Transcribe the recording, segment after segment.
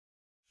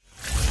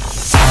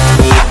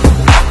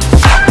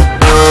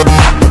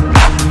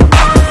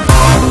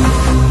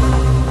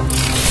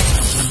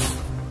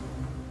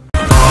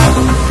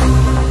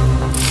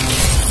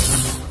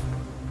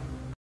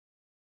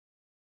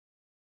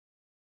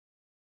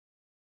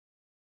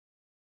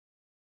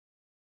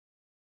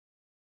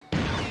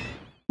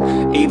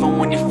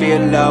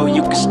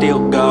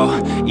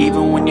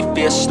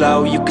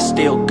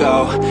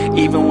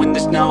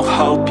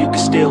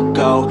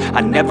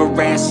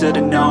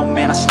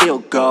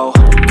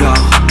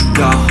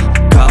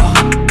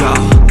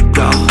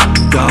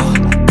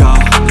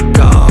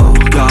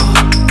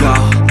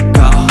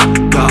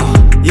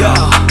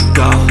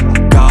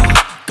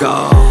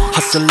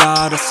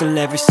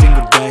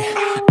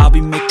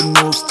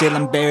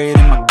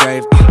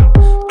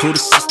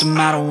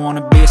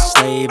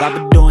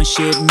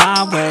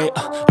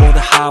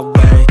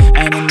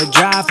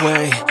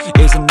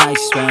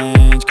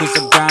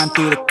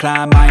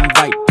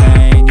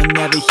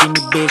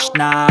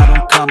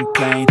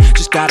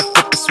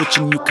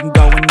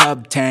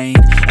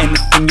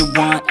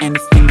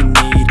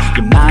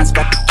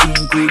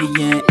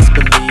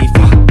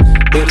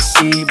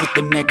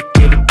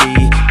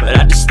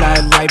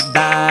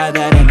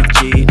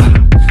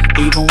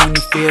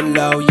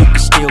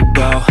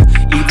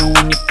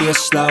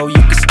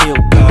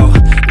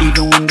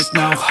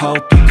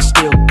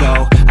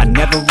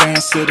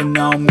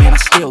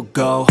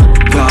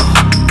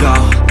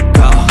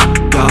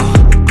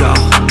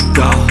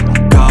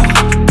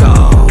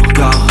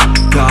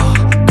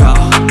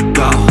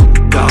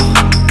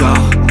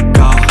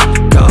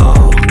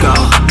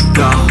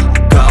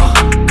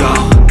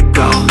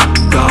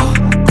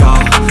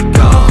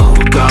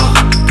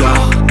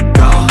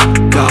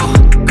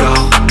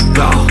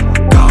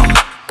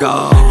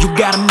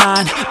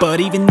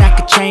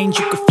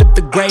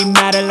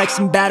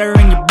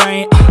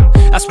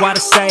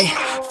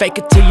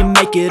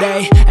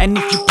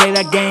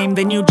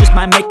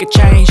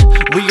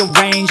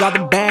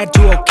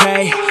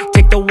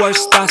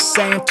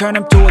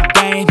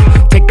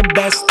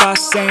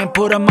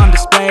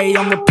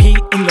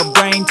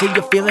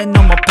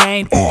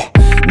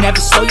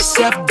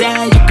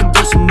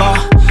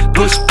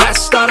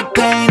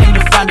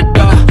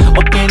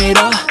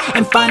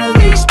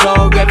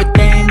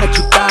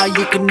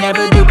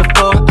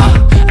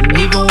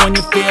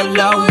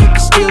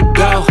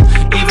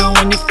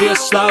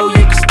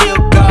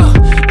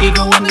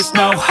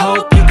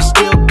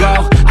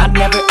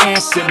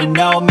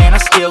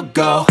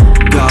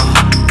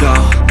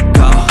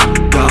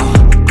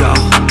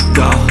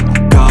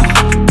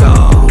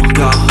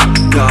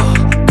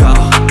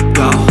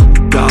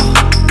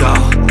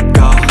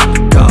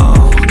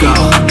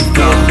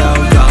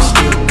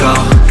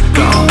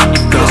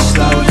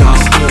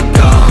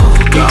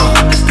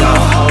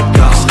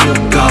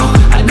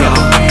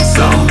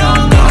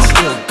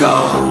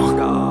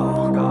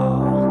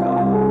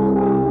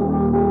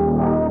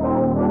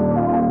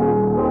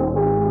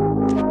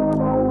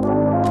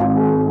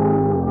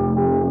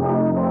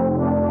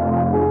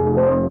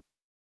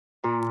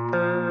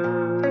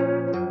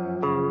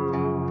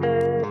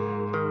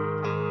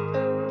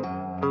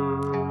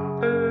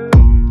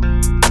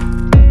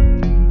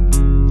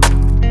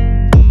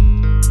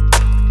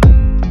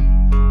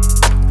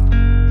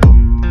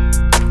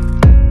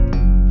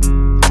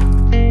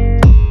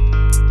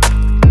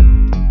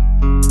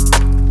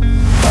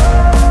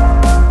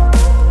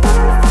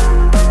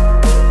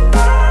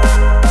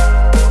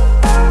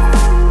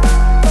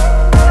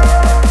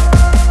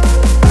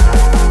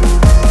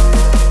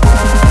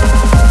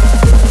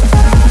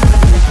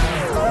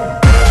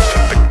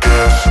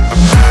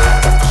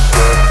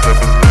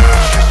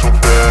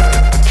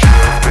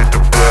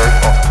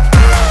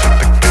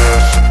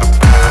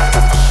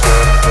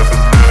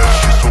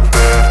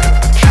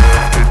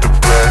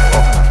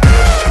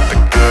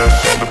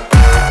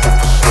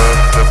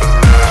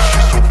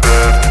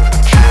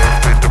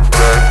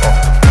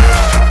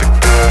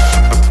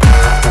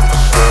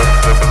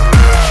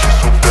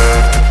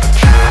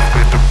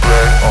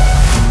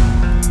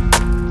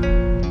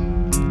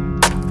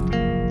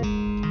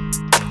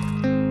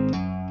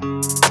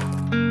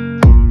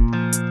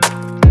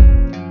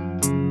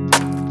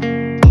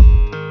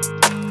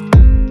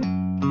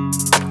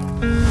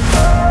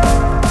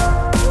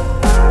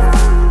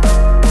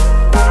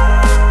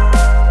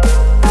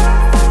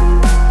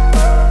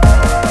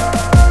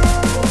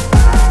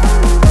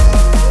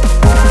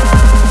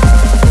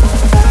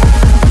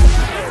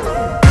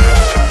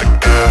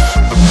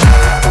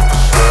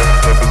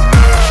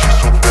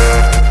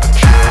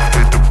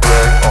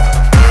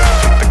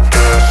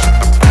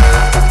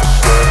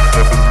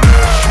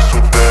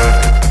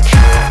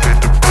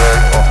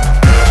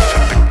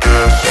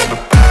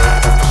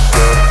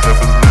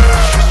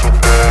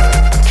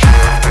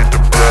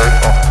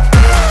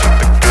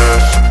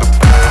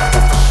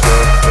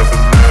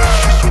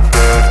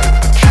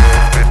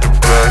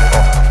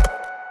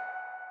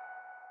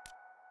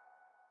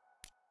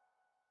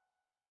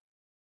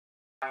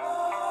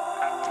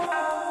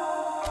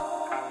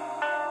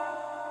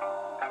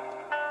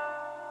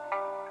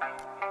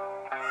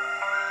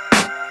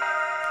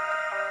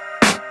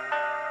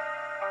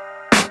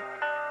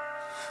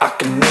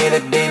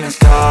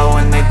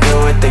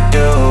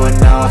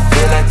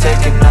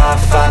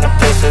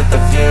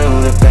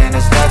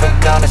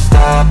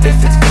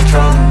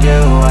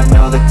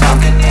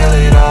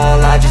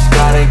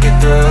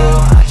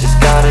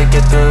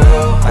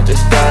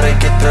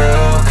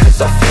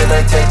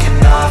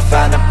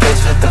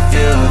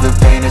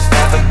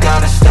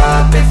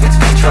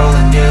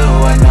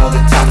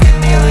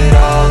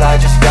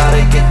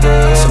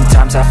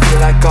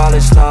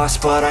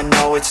lost, but I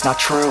know it's not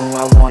true.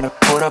 I wanna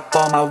put up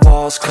all my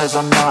walls cause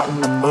I'm not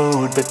in the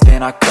mood, but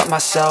then I cut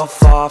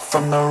myself off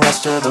from the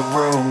rest of the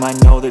room. I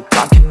know that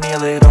time can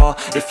heal it all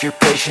if you're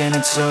patient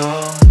and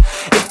soon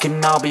it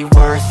can all be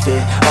worth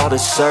it, all the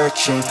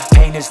searching.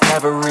 Pain is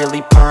never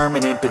really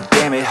permanent, but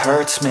damn it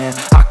hurts, man.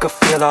 I could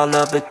feel all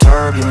of the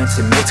turbulence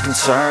and it's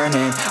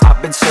concerning.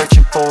 I've been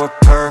searching for a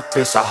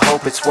purpose, I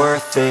hope it's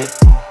worth it.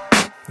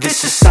 This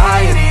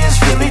society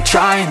is really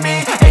trying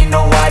me. Ain't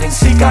no hide and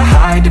seek, I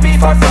hide to be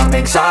far from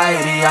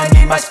anxiety. I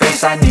need my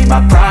space, I need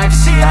my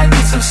privacy. I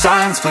need some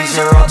silence, please,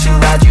 you're all too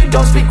loud. You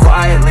don't speak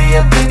quietly,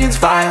 opinions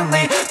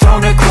violently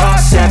thrown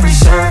across every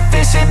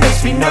surface. It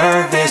makes me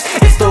nervous,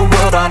 it's the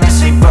world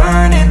honestly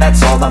burning.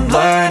 That's all I'm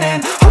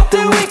learning, hope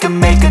that we can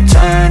make a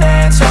turn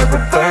and start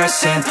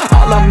reversing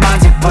all our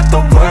minds and put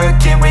the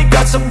work in. We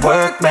got some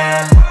work,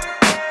 man.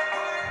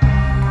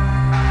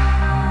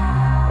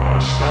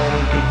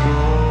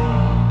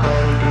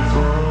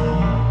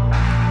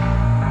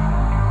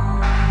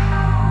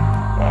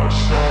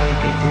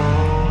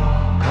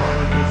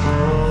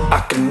 I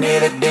can hear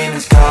the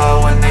demons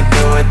call when they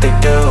do what they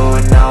do,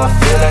 and now I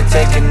feel like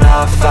taking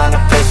off, find a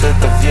place with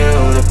a view.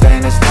 The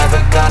pain is never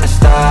gonna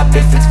stop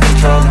if it's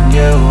controlling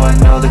you. I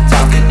know that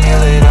time can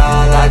heal it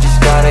all, I just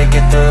gotta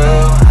get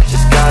through. I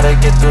just gotta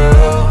get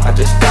through, I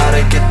just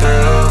gotta get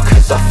through.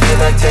 Cause I feel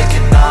like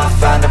taking off,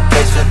 find a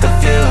place with a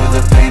view.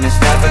 The pain is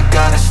never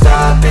gonna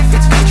stop if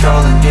it's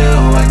controlling you.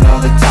 I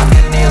know that time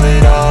can heal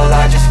it all,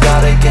 I just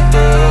gotta get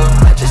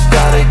through. I just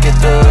gotta get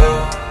through.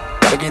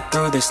 Gotta get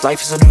through this,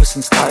 life is a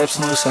nuisance, tie up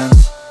some loose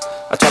ends.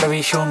 I try to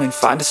be human,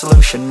 find a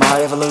solution,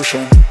 my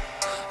evolution.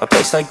 A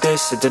place like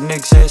this, it didn't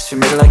exist, we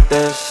made it like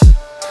this.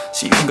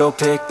 So you can go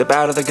pick the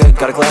bad or the good,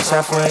 got a glass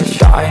half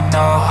wish. I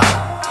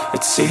know,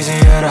 it's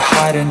easier to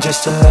hide than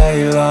just to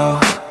lay low.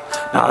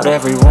 Not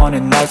everyone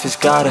in life has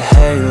got a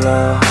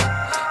halo.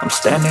 I'm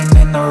standing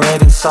in the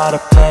red inside a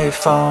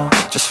payphone,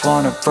 just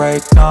wanna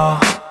break, no.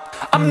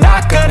 I'm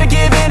not gonna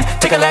give in,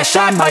 take a last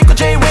shot, Michael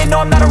J. Win. No,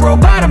 I'm not a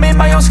robot, I'm in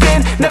my own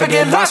skin. Never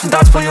get lost when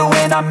thoughts pull you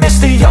in. I miss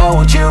the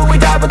old you, we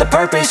died with a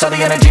purpose. All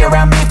the energy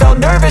around me felt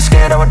nervous,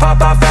 scared I would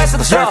pop out fast to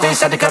the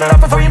surface. Had to cut it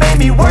off before you made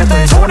me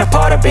worthless. Torn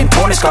apart, I've been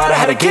torn and scarred. I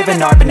had a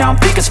given art, but now I'm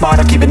thinking smart.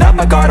 I'm keeping up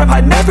my guard, I'm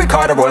hiding every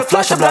card. A royal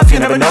flush of love, you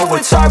never know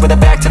what's hard. With a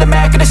back to the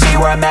mat, gonna see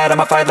where I'm at.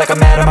 I'ma fight like I'm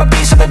mad, I'ma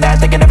be something that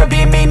they can never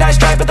be me. Nice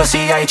try, but they'll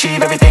see I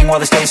achieve everything while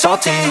they stay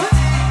salty.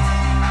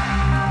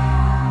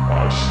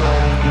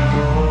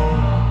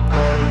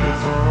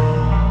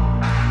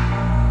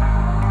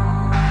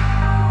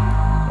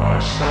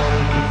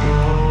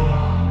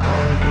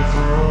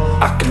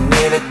 I can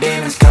hear the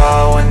demons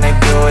call when they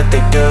do what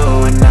they do,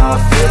 and now I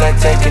feel like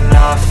taking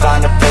off,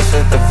 find a place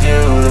with a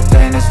view. The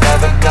pain is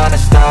never gonna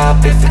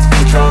stop if it's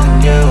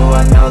controlling you.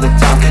 I know that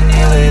time can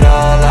heal it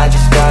all, I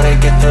just gotta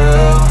get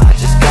through. I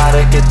just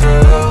gotta get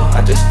through,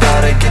 I just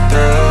gotta get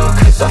through.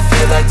 Cause I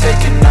feel like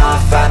taking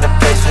off, find a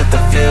place with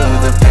a view.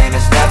 The pain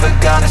is never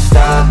gonna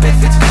stop if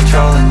it's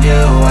controlling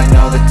you. I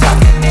know that time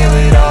can heal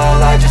it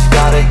all, I just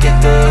gotta get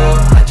through.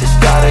 I just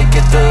gotta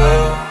get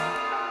through.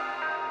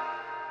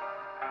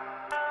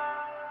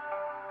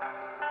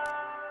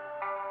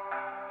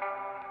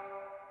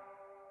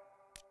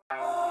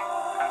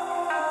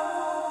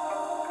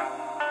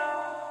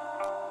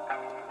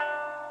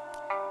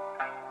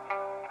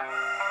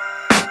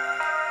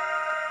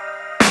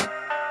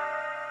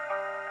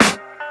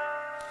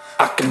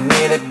 I can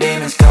hear the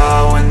demons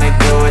call when they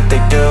do what they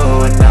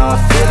do, and now I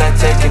feel like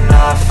taking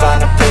off,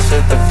 find a place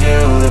with a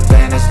view. The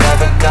pain is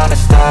never gonna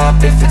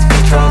stop if it's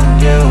controlling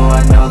you.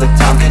 I know that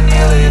time can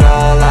heal it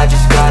all, I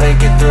just gotta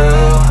get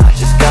through. I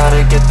just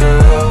gotta get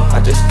through, I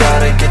just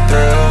gotta get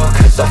through.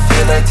 Cause I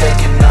feel like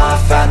taking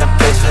off, find a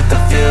place with a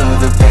view.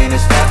 The pain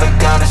is never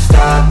gonna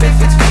stop if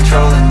it's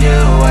controlling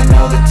you. I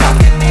know that time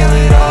can heal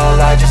it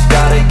all, I just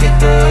gotta get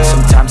through.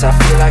 Sometimes I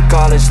feel like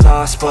all is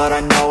lost, but I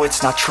know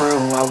it's not true.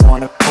 I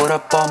wanna put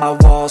up all my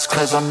walls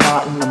cause I'm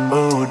not in the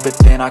mood, but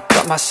then I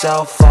cut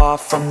myself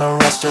off from the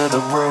rest of the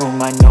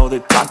room. I know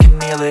that time can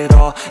heal it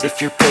all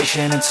if you're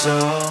patient, and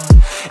soon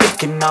it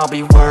can all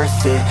be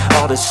worth it,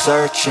 all the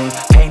searching.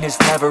 Pain is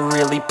never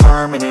really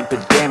permanent,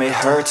 but damn it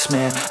hurts,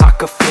 man. I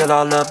could feel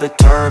all of the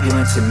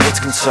turbulence and it's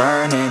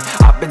concerning.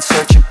 I've been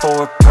searching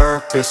for a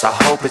purpose, I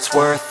hope it's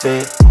worth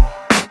it.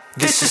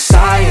 This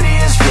society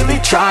is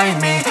really trying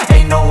me.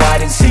 Ain't no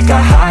hide and seek,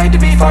 I hide to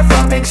be far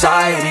from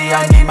anxiety.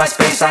 I need my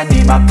space, I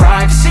need my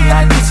privacy.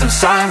 I need some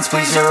silence,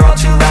 please, you're all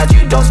too loud.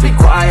 You don't speak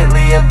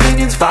quietly,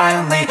 opinions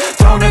violently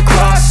thrown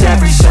across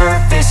every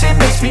surface. It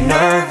makes me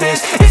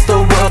nervous, it's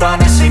the world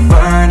honestly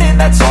burning.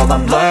 That's all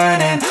I'm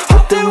learning,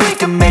 hope that we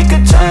can make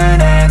a turn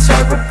and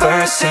start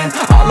reversing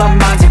all our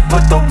minds and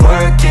put the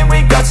work in.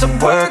 We got some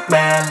work,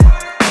 man.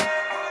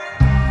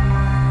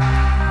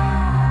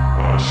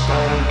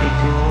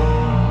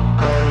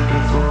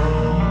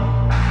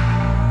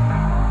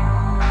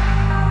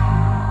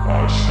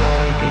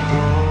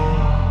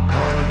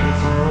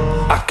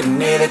 I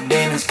can hear the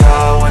demons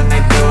call when they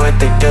do what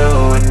they do,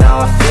 and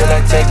now I feel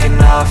like taking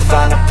off,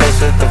 find a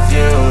place with a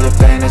view. The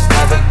pain is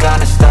never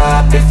gonna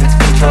stop if it's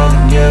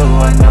controlling you.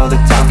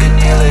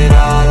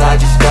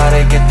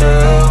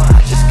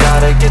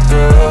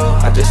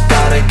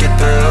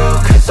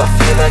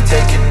 like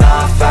taking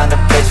off, find a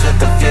place with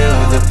a view.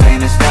 The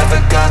pain is never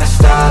gonna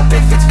stop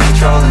if it's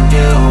controlling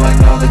you. I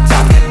know that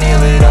time can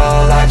heal it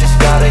all, I just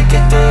gotta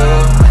get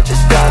through. I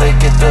just gotta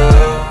get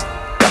through.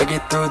 Gotta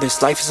get through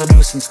this, life is a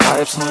nuisance,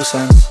 tie up some loose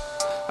ends.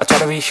 I try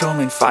to be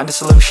human, find a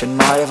solution,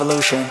 my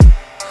evolution.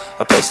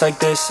 A place like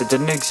this, it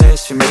didn't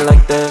exist, we made it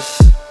like this.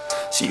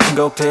 So you can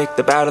go pick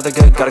the bad or the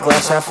good, got a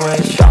glass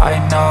halfway. I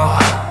know,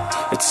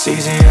 it's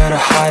easier to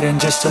hide than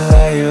just to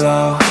lay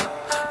low.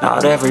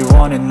 Not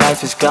everyone in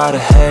life has got a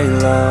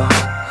halo.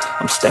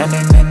 I'm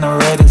standing in the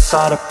red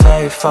inside a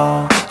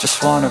payphone,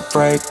 just wanna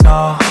break,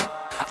 no,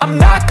 I'm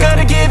not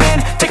gonna give in.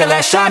 Take a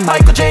last shot,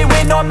 Michael J.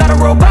 Win. No, I'm not a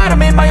robot,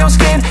 I'm in my own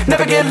skin.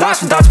 Never get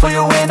lost when thoughts pull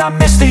you in. I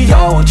miss the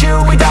old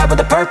you, we died with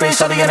a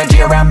purpose. All the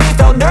energy around me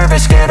felt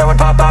nervous, scared I would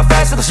pop off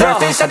fast to the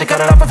surface. Had to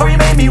cut it off before you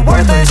made me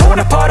worthless. Torn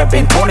apart, I've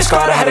been torn and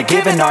scarred. I had a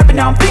given art, but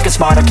now I'm thinking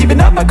smart. I'm keeping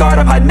up my guard,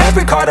 I'm hiding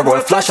every card. A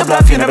royal flush of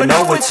left, you never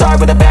know what's hard.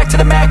 With a back to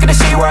the mat, gonna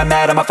see where I'm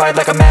at. I'ma fight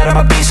like I'm mad,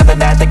 I'ma be something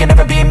that they can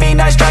never be me.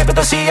 Nice try, but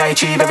they'll see I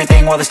achieve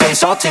everything while they stay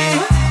salty.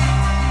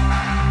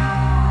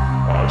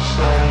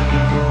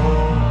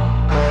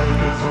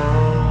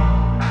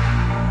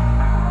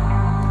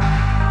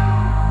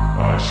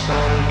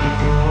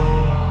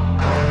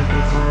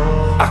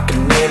 I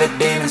can hear the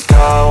demons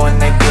call when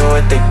they do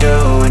what they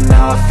do. And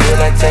now I feel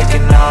like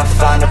taking off,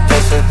 find a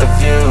place with a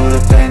view. The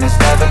pain is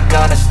never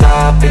gonna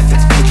stop if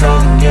it's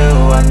controlling you.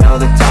 I